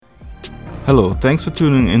Hello, thanks for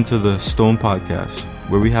tuning into the Stone Podcast,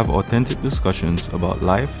 where we have authentic discussions about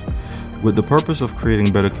life with the purpose of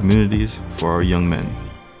creating better communities for our young men.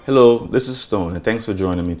 Hello, this is Stone, and thanks for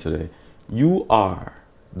joining me today. You are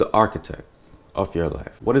the architect of your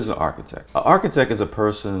life. What is an architect? An architect is a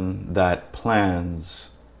person that plans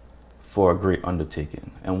for a great undertaking.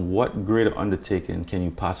 And what greater undertaking can you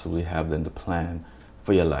possibly have than to plan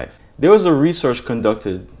for your life? There was a research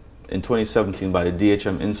conducted in 2017 by the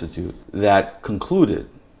DHM Institute that concluded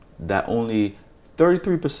that only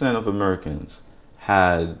 33% of Americans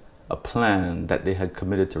had a plan that they had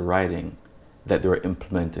committed to writing that they were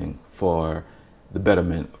implementing for the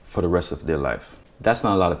betterment for the rest of their life. That's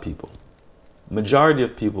not a lot of people. Majority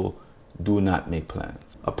of people do not make plans.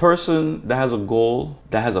 A person that has a goal,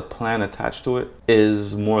 that has a plan attached to it,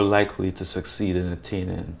 is more likely to succeed in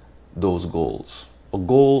attaining those goals. A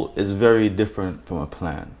goal is very different from a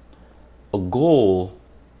plan. A goal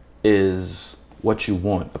is what you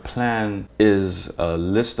want. A plan is a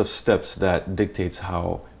list of steps that dictates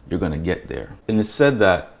how you're going to get there. And it's said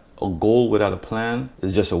that a goal without a plan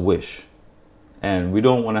is just a wish. And we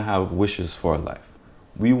don't want to have wishes for our life.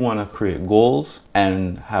 We want to create goals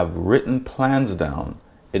and have written plans down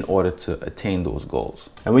in order to attain those goals.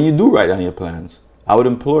 And when you do write down your plans, I would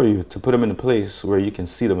implore you to put them in a place where you can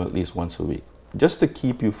see them at least once a week, just to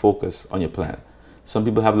keep you focused on your plan. Some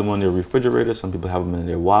people have them on their refrigerator, some people have them in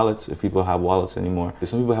their wallets, if people have wallets anymore.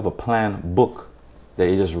 Some people have a plan book that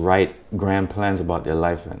you just write grand plans about their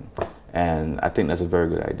life in. And I think that's a very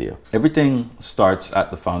good idea. Everything starts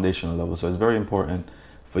at the foundational level, so it's very important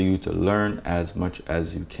for you to learn as much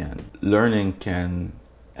as you can. Learning can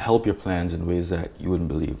help your plans in ways that you wouldn't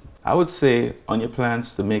believe. I would say on your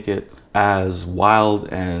plans to make it as wild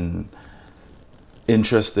and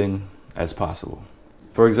interesting as possible.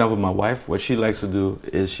 For example, my wife, what she likes to do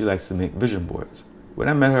is she likes to make vision boards. When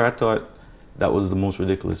I met her, I thought that was the most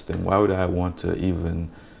ridiculous thing. Why would I want to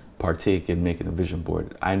even partake in making a vision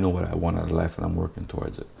board? I know what I want out of life and I'm working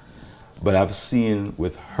towards it. But I've seen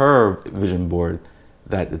with her vision board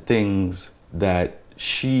that the things that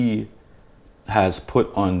she has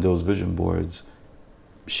put on those vision boards,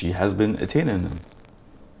 she has been attaining them.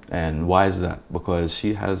 And why is that? Because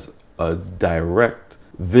she has a direct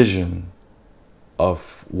vision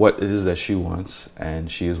of what it is that she wants,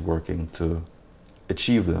 and she is working to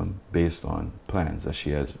achieve them based on plans that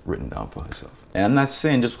she has written down for herself. And I'm not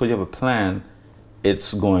saying just because you have a plan,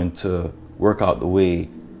 it's going to work out the way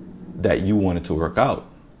that you want it to work out.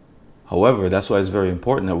 However, that's why it's very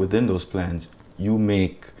important that within those plans, you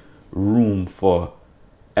make room for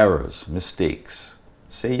errors, mistakes.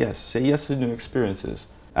 Say yes to new experiences.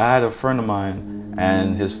 I had a friend of mine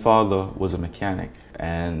and his father was a mechanic,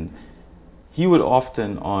 and he would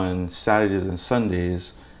often on Saturdays and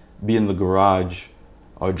Sundays be in the garage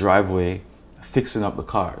or driveway fixing up the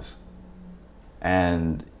cars.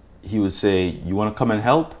 And he would say, "You want to come and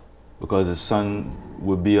help?" Because his son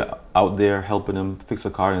would be out there helping him fix a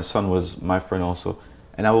car, and his son was my friend also.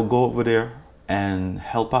 And I would go over there and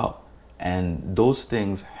help out. And those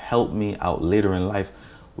things helped me out later in life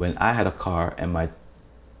when I had a car and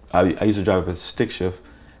I used to drive a stick shift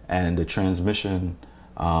and the transmission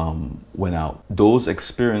went out. Those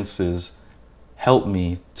experiences helped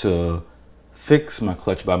me to fix my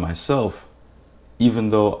clutch by myself,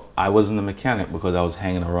 even though I wasn't a mechanic, because I was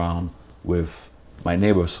hanging around with my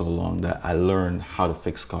neighbor so long that I learned how to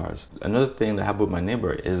fix cars. Another thing that happened with my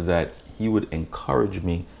neighbor is that he would encourage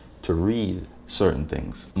me to read certain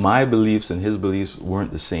things. My beliefs and his beliefs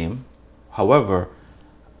weren't the same. However,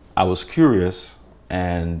 I was curious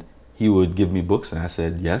and he would give me books and I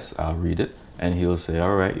said, yes, I'll read it. And he'll say,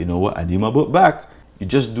 all right, you know what? I need my book back. You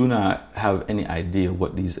just do not have any idea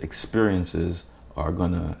what these experiences are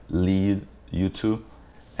gonna lead you to.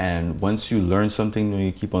 And once you learn something new,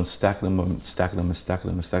 you keep on stacking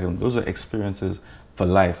them. Those are experiences for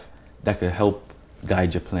life that could help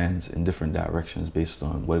guide your plans in different directions based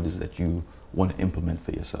on what it is that you want to implement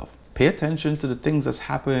for yourself. Pay attention to the things that's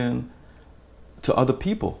happening to other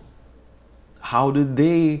people. How did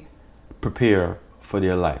they prepare for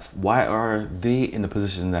their life? Why are they in the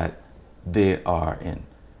position that they are in?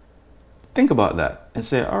 Think about that and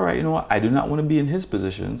say, all right, you know what? I do not want to be in his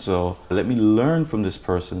position, so let me learn from this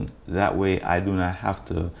person. That way I do not have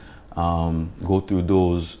to go through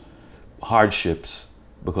those hardships,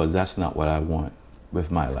 because that's not what I want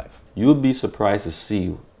with my life. You'll be surprised to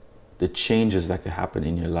see the changes that could happen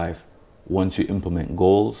in your life once you implement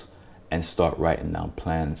goals and start writing down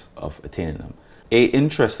plans of attaining them. An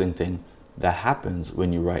interesting thing that happens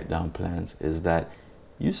when you write down plans is that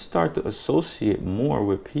you start to associate more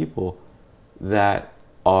with people that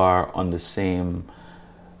are on the same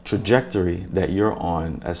trajectory that you're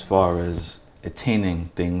on as far as attaining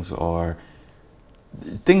things, or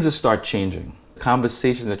things that start changing.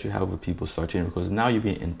 Conversations that you have with people start changing because now you're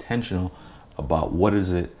being intentional about what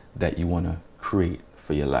is it that you want to create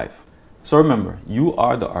for your life. So remember, you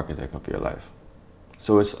are the architect of your life.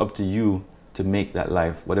 So it's up to you to make that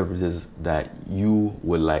life whatever it is that you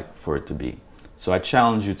would like for it to be. So I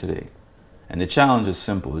challenge you today. And the challenge is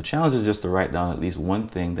simple. The challenge is just to write down at least one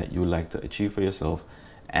thing that you would like to achieve for yourself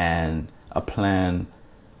and a plan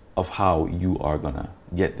of how you are going to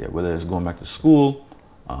get there, whether it's going back to school,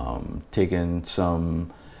 taking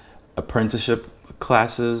some apprenticeship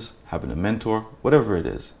classes, having a mentor, whatever it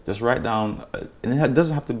is. Just write down, and it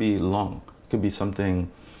doesn't have to be long. It could be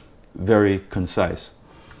something very concise.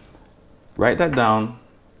 Write that down,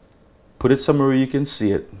 put it somewhere where you can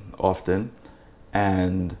see it often,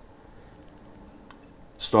 and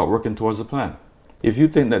start working towards a plan. If you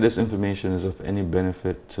think that this information is of any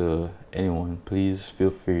benefit to anyone, please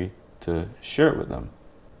feel free to share it with them.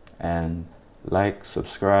 And like,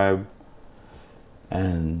 subscribe,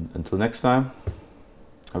 and until next time,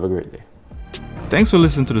 have a great day. Thanks for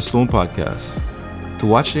listening to the Stone Podcast. To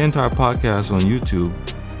watch the entire podcast on YouTube,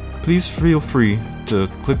 please feel free to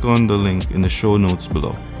click on the link in the show notes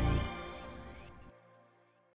below.